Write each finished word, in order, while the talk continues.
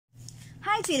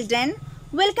Hi children,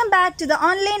 welcome back to the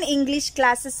online English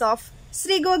classes of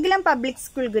Sri Gokulam Public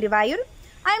School Guruvayur.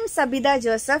 I am Sabida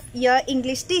Joseph, your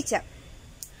English teacher.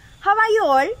 How are you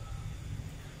all?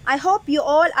 I hope you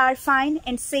all are fine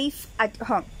and safe at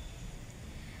home.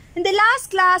 In the last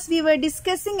class we were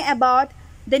discussing about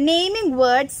the naming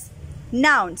words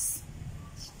nouns.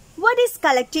 What is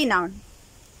collective noun?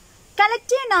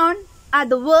 Collective noun are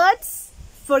the words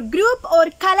for group or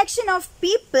collection of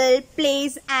people,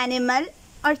 place, animal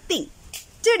or thing.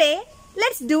 Today,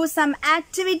 let's do some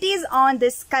activities on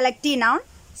this collective noun.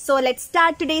 So let's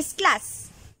start today's class.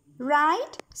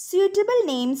 Write suitable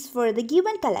names for the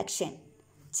given collection.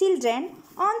 Children,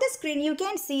 on the screen you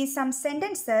can see some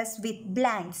sentences with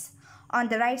blanks. On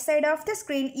the right side of the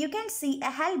screen you can see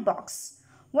a help box.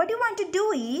 What you want to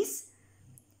do is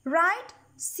write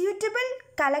suitable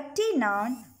collective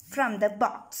noun from the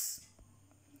box.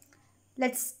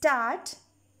 Let's start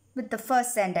with the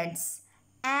first sentence.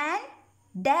 An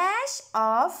dash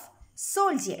of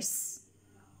soldiers.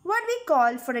 What we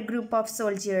call for a group of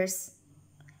soldiers?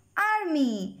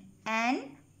 Army.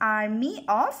 An army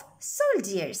of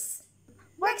soldiers.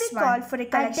 What we call for a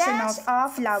collection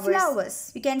of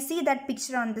flowers. You can see that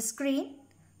picture on the screen.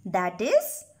 That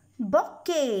is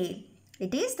bouquet.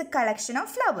 It is the collection of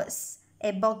flowers.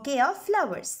 A bouquet of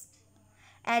flowers.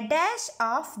 A dash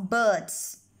of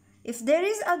birds. If there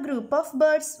is a group of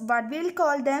birds, what we will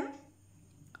call them?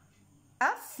 A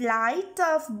flight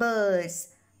of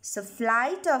birds. So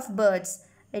flight of birds.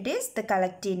 It is the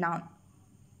collective noun.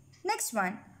 Next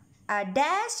one. A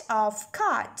dash of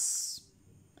cards.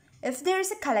 If there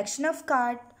is a collection of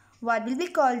cards, what will we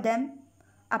call them?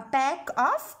 A pack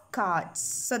of cards.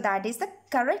 So that is the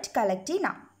correct collective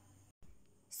noun.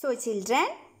 So children,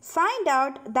 find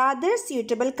out the other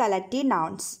suitable collective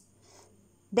nouns.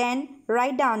 Then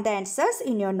write down the answers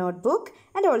in your notebook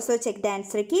and also check the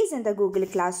answer keys in the Google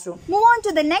Classroom. Move on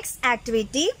to the next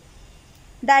activity,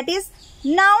 that is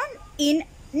noun in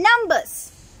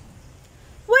numbers.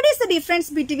 What is the difference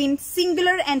between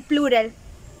singular and plural?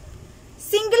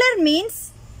 Singular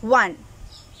means one.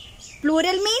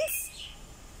 Plural means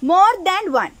more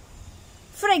than one.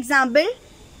 For example,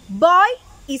 boy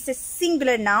is a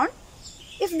singular noun.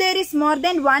 If there is more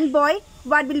than one boy,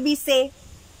 what will we say?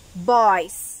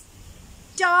 Boys.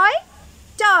 Toy,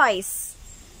 toys.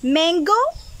 Mango,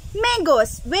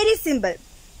 mangoes. Very simple.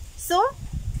 So,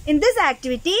 in this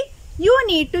activity, you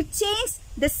need to change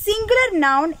the singular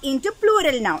noun into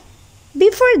plural noun.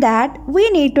 Before that, we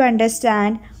need to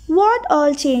understand what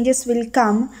all changes will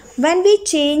come when we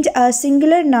change a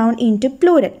singular noun into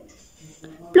plural.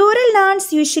 Plural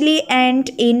nouns usually end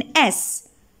in S.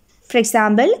 For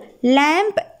example,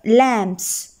 lamp,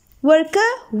 lamps.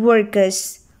 Worker,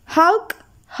 workers. Hog,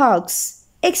 hogs,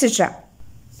 etc.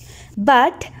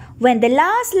 But when the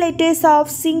last letters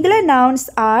of singular nouns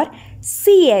are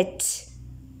CH,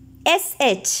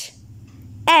 SH,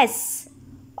 S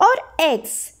or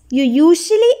X, you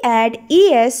usually add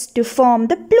ES to form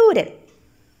the plural.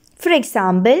 For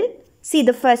example, see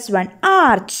the first one,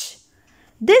 arch.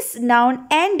 This noun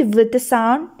ends with the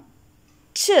sound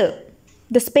ch.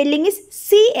 The spelling is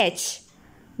CH.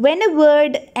 When a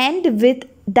word ends with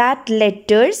that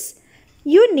letters,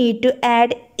 you need to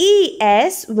add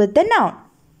ES with the noun.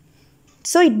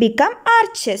 So it becomes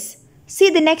arches. See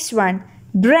the next one,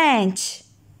 branch.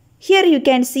 Here you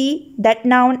can see that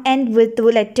noun ends with the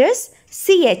letters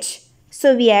CH.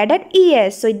 So we added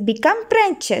ES. So it becomes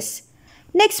branches.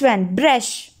 Next one,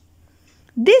 brush.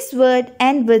 This word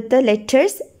ends with the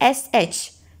letters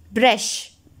SH.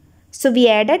 Brush. So we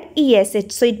added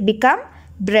ESH. So it becomes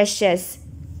brushes.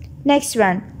 Next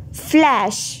one,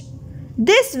 flash.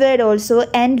 This word also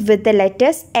ends with the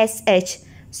letters SH.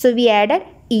 So we added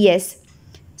ES.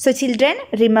 So children,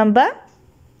 remember,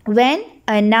 when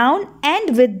a noun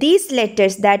ends with these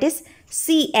letters, that is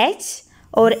CH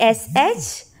or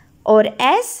SH or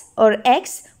S or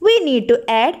X, we need to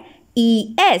add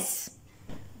ES.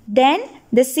 Then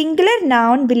the singular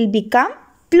noun will become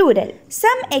plural.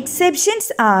 Some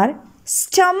exceptions are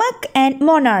stomach and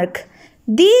monarch.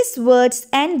 These words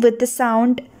end with the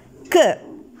sound K.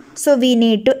 So we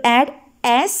need to add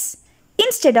S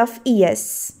instead of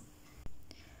ES.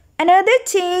 Another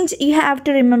change you have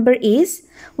to remember is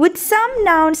with some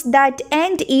nouns that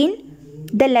end in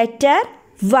the letter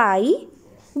Y,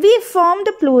 we form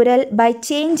the plural by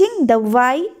changing the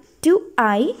Y to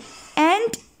I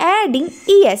and adding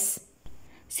ES.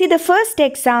 See the first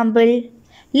example,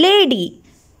 lady.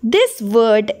 This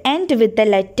word ends with the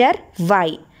letter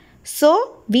Y.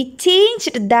 So we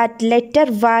changed that letter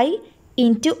Y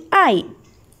into I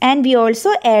and we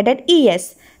also added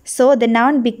ES. So the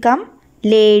noun become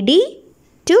lady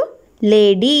to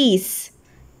ladies.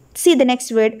 See the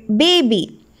next word,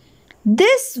 baby.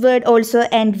 This word also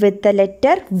ends with the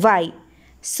letter Y.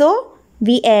 So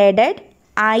we added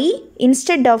I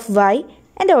instead of Y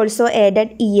and also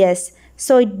added ES.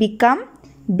 So it become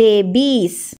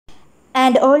babies.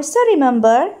 And also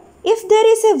remember, if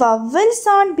there is a vowel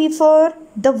sound before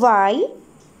the Y,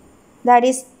 that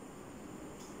is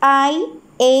I,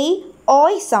 A,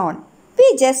 Oi sound,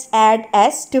 we just add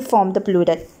S to form the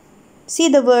plural. See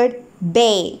the word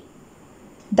bay.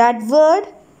 That word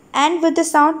ends with the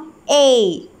sound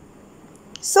A.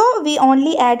 So we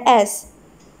only add S.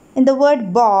 In the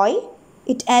word boy,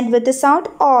 it ends with the sound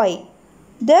Oi.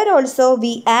 There also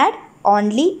we add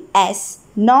only S,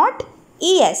 not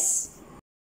ES.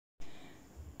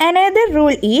 Another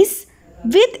rule is,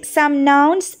 with some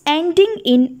nouns ending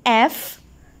in F,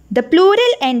 the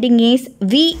plural ending is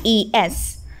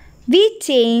VES. We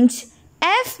change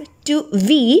F to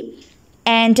V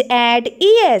and add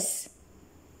ES.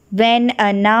 When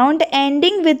a noun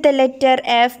ending with the letter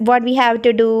F, what we have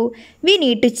to do? We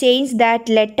need to change that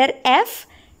letter F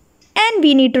and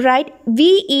we need to write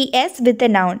VES with the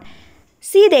noun.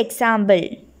 See the example.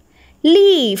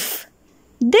 Leaf.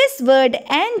 This word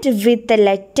ends with the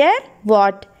letter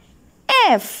what?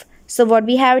 F. So what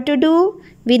we have to do?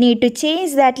 We need to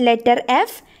change that letter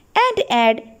F and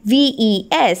add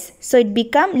VES. So it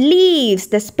becomes leaves.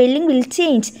 The spelling will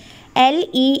change.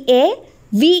 LEAVES.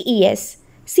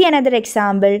 See another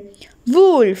example.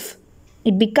 Wolf.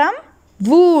 It becomes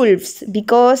wolves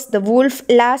because the wolf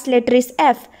last letter is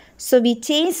F. So we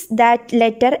changed that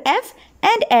letter F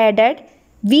and added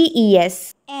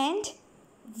VES. And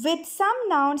with some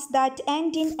nouns that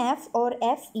end in F or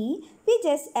FE, we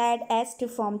just add S to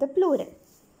form the plural.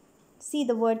 See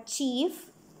the word chief.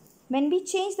 When we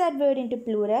change that word into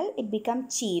plural, it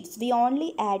becomes chiefs. We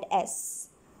only add S.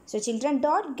 So children,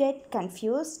 don't get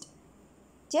confused.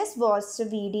 Just watch the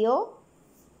video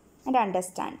and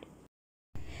understand.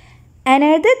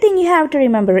 Another thing you have to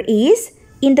remember is,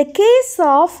 in the case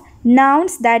of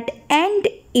nouns that end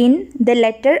in the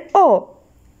letter O,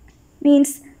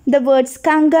 means the words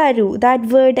kangaroo, that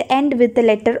word end with the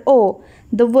letter O.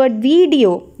 The word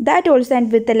video, that also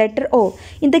end with the letter O.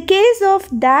 In the case of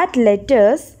that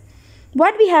letters,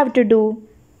 what we have to do?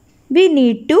 We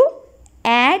need to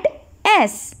add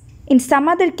S. In some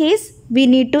other case, we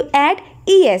need to add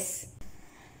ES.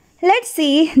 Let's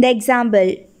see the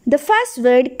example. The first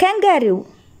word kangaroo.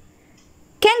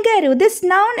 Kangaroo, this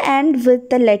noun ends with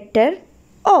the letter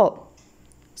O.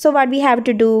 So what we have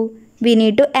to do? We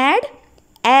need to add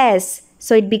S.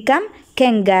 So it becomes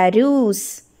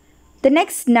kangaroos. The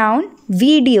next noun,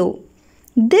 video.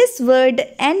 This word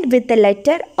ends with the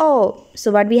letter O.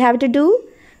 So what we have to do?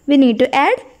 We need to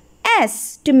add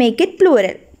S to make it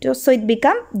plural. So it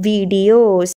becomes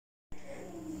videos.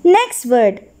 Next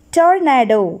word,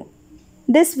 tornado.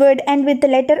 This word ends with the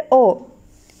letter O.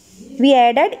 We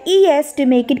added ES to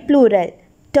make it plural.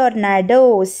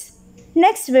 Tornadoes.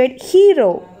 Next word,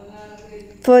 hero.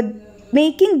 For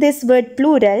making this word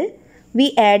plural,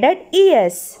 we added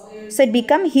ES. So it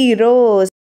becomes heroes.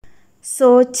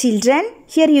 So children,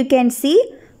 here you can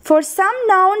see, for some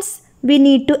nouns we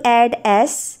need to add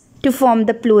S to form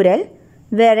the plural,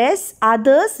 whereas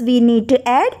others we need to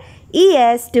add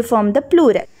ES to form the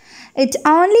plural. It's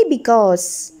only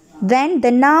because when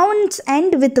the nouns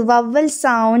end with vowel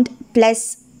sound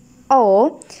plus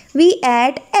O, we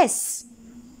add S.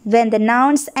 When the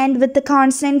nouns end with the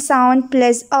consonant sound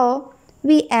plus O,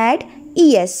 we add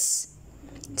ES.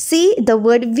 See the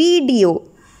word video.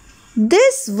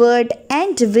 This word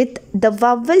ends with the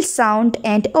vowel sound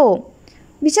and O.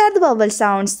 Which are the vowel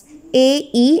sounds? A,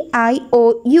 E, I,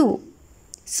 O, U.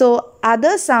 So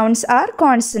other sounds are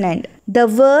consonant. The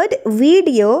word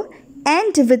video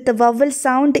ends with the vowel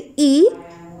sound E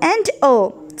and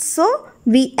O. So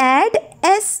we add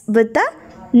S with the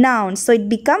noun. So it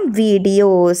becomes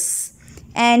videos.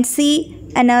 And see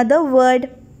another word,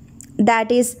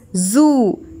 that is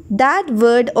zoo. That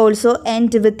word also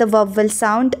ends with the vowel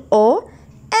sound O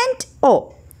and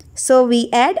O. So we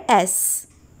add S.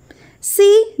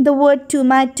 See the word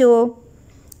tomato.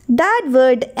 That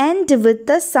word ends with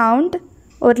the sound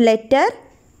or letter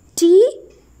T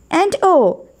and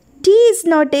O. T is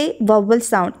not a vowel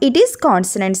sound. It is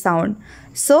consonant sound.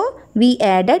 So we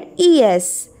added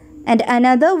ES. And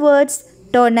another words,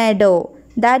 tornado.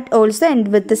 That also ends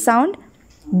with the sound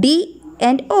D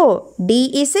and O.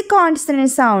 D is a consonant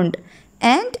sound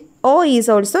and O is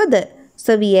also there.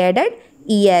 So we added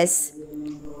ES.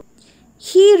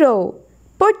 Hero,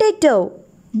 potato.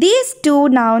 These two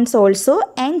nouns also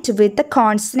end with the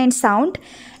consonant sound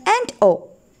and O.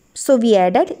 So we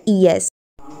added ES.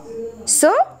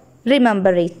 So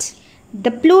Remember it.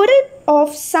 The plural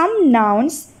of some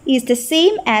nouns is the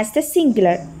same as the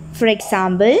singular. For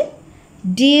example,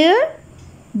 deer,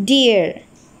 deer,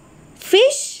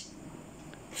 fish,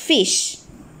 fish.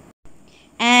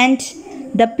 And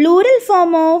the plural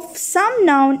form of some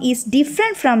noun is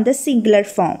different from the singular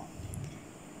form.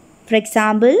 For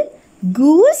example,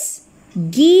 goose,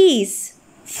 geese,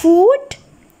 foot,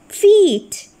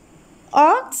 feet,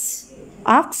 ox,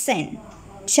 oxen,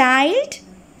 child,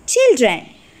 children.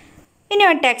 In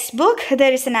your textbook,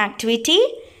 there is an activity.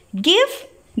 Give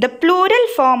the plural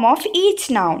form of each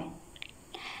noun.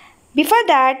 Before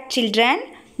that, children,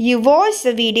 you watch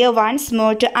the video once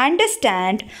more to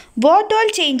understand what all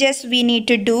changes we need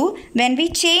to do when we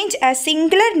change a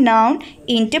singular noun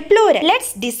into plural.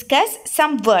 Let's discuss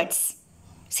some words.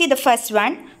 See the first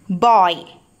one, boy.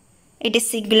 It is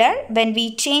singular. When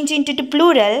we change into the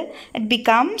plural, it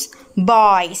becomes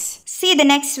boys. See the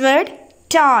next word,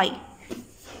 toy.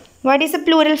 What is the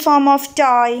plural form of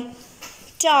toy?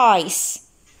 Toys.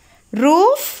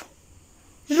 Roof,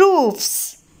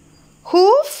 roofs.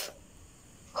 Hoof,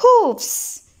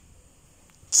 hoofs.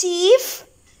 Chief,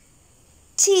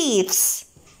 chiefs.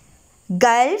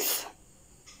 Gulf,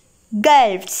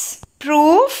 gulfs.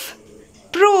 Proof,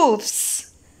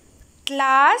 proofs.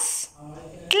 Class,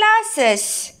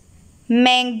 classes.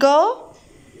 Mango,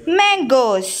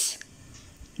 mangoes.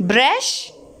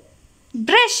 Brush,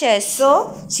 brushes.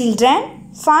 So, children,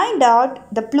 find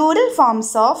out the plural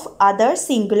forms of other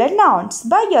singular nouns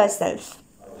by yourself.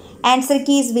 Answer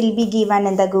keys will be given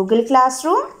in the Google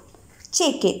Classroom.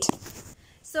 Check it.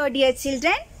 So, dear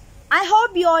children, I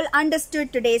hope you all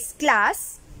understood today's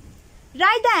class.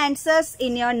 Write the answers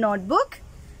in your notebook.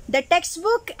 The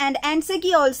textbook and answer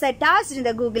key also attached in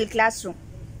the Google Classroom.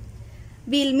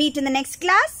 We'll meet in the next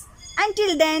class.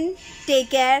 Until then,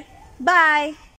 take care. Bye.